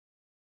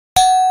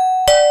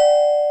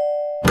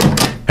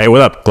Hey,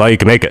 what up? Glad you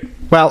can make it.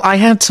 Well, I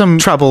had some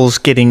troubles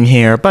getting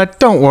here, but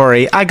don't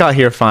worry, I got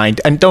here fine,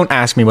 and don't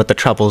ask me what the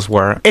troubles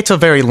were. It's a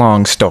very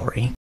long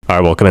story.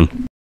 Alright, well, come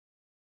in.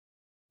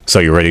 So,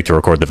 you ready to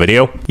record the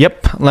video?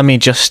 Yep, let me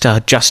just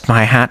adjust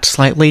my hat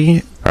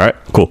slightly. Alright,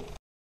 cool.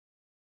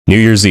 New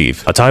Year's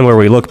Eve, a time where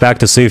we look back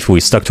to see if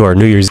we stuck to our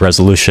New Year's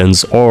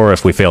resolutions or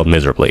if we failed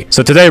miserably.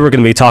 So today we're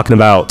going to be talking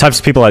about types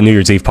of people at New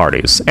Year's Eve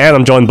parties, and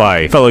I'm joined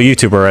by fellow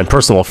YouTuber and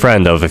personal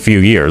friend of a few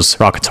years,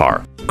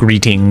 Rocketar.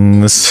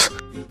 Greetings.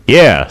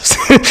 Yeah,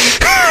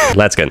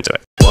 let's get into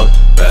it.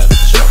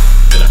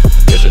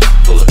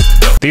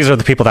 These are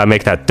the people that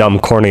make that dumb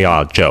corny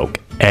joke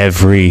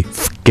every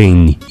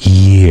fucking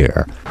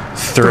year.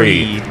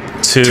 3,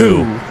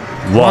 2,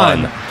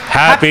 1.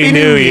 Happy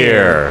New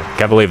Year!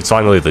 Can't believe it's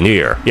finally the New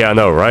Year. Yeah, I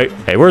know, right?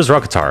 Hey, where's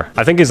Rocketar?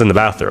 I think he's in the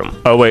bathroom.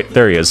 Oh wait,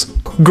 there he is.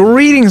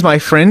 Greetings, my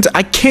friend.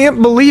 I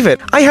can't believe it.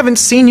 I haven't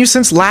seen you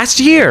since last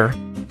year.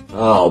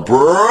 Oh,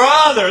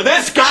 brother,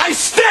 this guy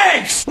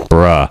stinks!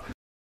 Bruh.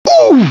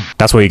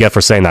 That's what you get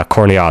for saying that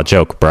corny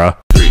joke, bruh.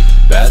 3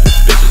 bad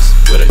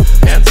bitches with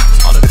a hands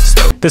on a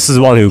stove. This is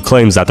one who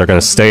claims that they're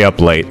gonna stay up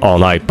late all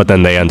night, but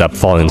then they end up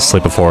falling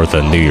asleep before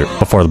the New Year,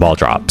 before the ball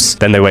drops.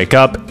 Then they wake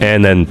up,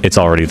 and then it's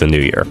already the New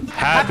Year.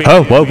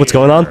 Oh, what? What's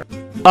going on?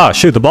 Ah,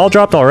 shoot, the ball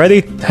dropped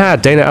already? Ha,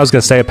 dang it, I was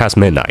gonna stay up past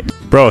midnight.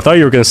 Bro, I thought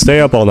you were gonna stay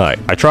up all night.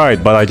 I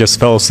tried, but I just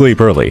fell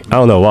asleep early. I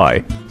don't know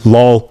why.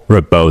 Lol,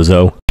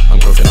 rebozo. I'm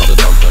cooking all the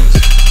dumplings.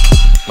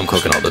 I'm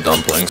cooking all the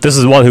dumplings. This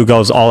is one who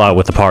goes all out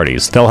with the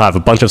parties. They'll have a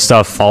bunch of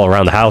stuff all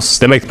around the house.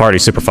 They make the party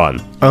super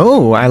fun.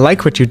 Oh, I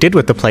like what you did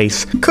with the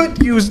place.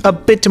 Could use a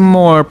bit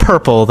more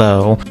purple,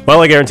 though.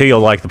 Well, I guarantee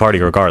you'll like the party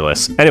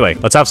regardless. Anyway,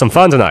 let's have some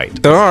fun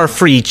tonight. There are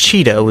free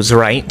Cheetos,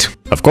 right?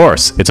 Of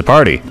course, it's a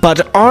party.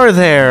 But are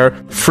there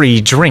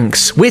free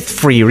drinks with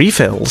free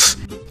refills?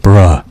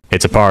 Bruh,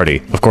 it's a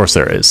party. Of course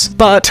there is.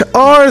 But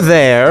are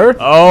there...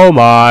 Oh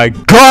my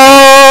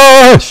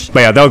gosh!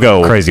 But yeah, they'll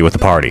go crazy with the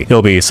party.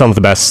 It'll be some of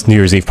the best New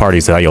Year's Eve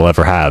parties that you'll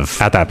ever have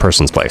at that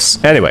person's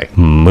place. Anyway,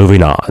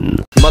 moving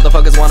on.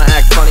 Motherfuckers wanna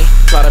act funny,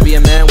 try to be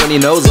a man when he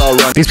knows all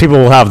right. These people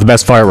will have the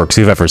best fireworks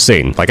you've ever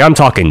seen. Like, I'm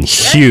talking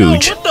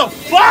huge. What the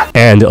fuck?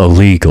 And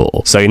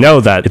illegal. So you know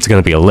that it's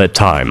gonna be a lit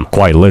time,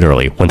 quite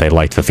literally, when they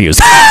light the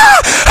fuse.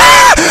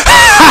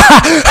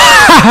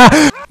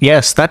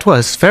 Yes, that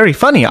was very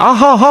funny. Ah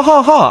ha ha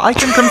ha ha, I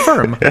can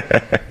confirm.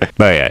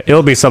 But yeah,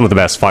 it'll be some of the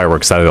best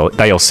fireworks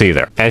that you'll see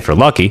there. And if you're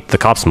lucky, the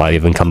cops might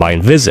even come by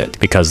and visit,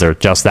 because they're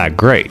just that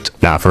great.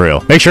 Nah, for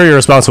real. Make sure you're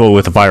responsible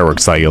with the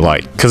fireworks that you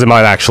light, because it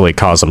might actually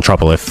cause some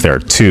trouble if they're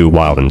too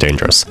wild and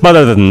dangerous. But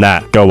other than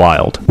that, go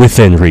wild.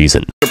 Within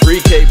reason.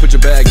 Pre-K, put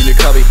your bag in your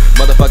cubby.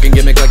 Motherfucking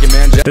gimmick like your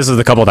man Jack. This is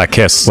the couple that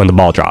kiss when the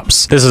ball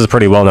drops. This is a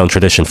pretty well-known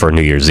tradition for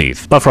New Year's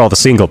Eve. But for all the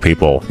single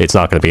people, it's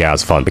not going to be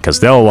as fun, because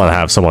they'll want to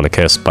have someone to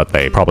kiss, but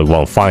they probably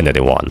won't find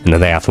anyone. And then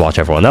they have to watch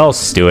everyone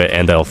else do it,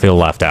 and they'll feel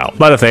left out.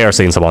 But if they are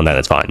seeing someone, then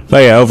it's fine.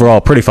 But yeah,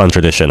 overall, pretty fun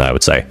tradition, I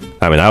would say.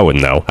 I mean, I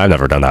wouldn't know. I've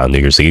never done that on New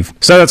Year's Eve.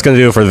 So that's going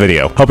to do it for the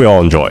video. Hope you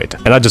all enjoyed.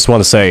 And I just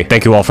want to say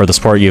thank you all for the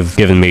support you've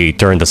given me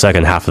during the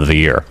second half of the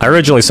year. I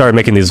originally started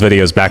making these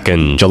videos back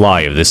in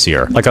July of this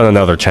year, like on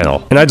another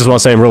channel. And I just want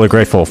to say I'm really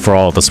grateful for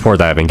all the support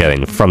that I've been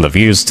getting, from the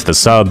views to the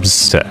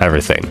subs to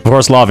everything. Of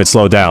course, a lot of it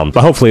slowed down,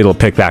 but hopefully it'll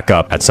pick back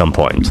up at some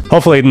point.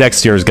 Hopefully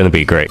next year is going to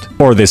be great.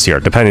 Or this year,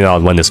 depending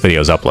on when this video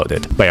is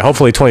uploaded. But yeah,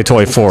 hopefully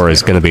 2024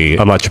 is going to be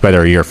a much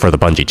better year for the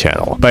Bungie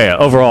channel. But yeah,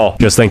 overall,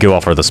 just thank you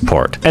all for the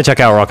support. And check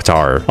out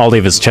Rocketar. I'll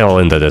leave his channel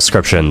in the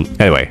description.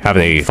 Anyway, have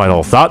any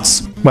final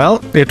thoughts?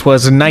 Well, it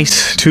was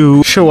nice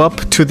to show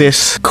up to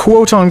this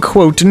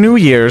quote-unquote New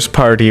Year's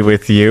party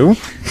with you.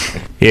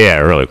 Yeah,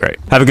 really great.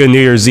 Have a good New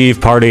Year's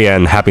Eve party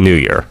and Happy New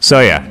Year. So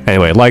yeah,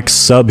 anyway, like,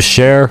 sub,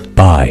 share,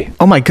 bye.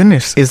 Oh my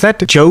goodness, is that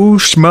Joe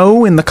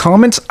Schmo in the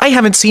comments? I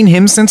haven't seen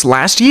him since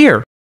last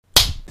year.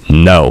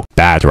 No,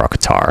 bad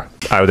Rocketar.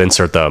 I would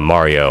insert the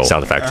Mario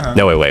sound effect.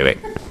 No, wait.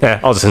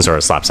 I'll just insert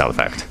a slap sound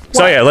effect.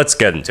 So yeah, let's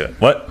get into it.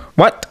 What?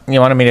 What? You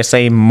wanted me to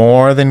say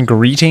more than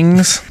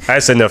greetings? I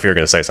just didn't know if you were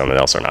going to say something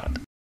else or not.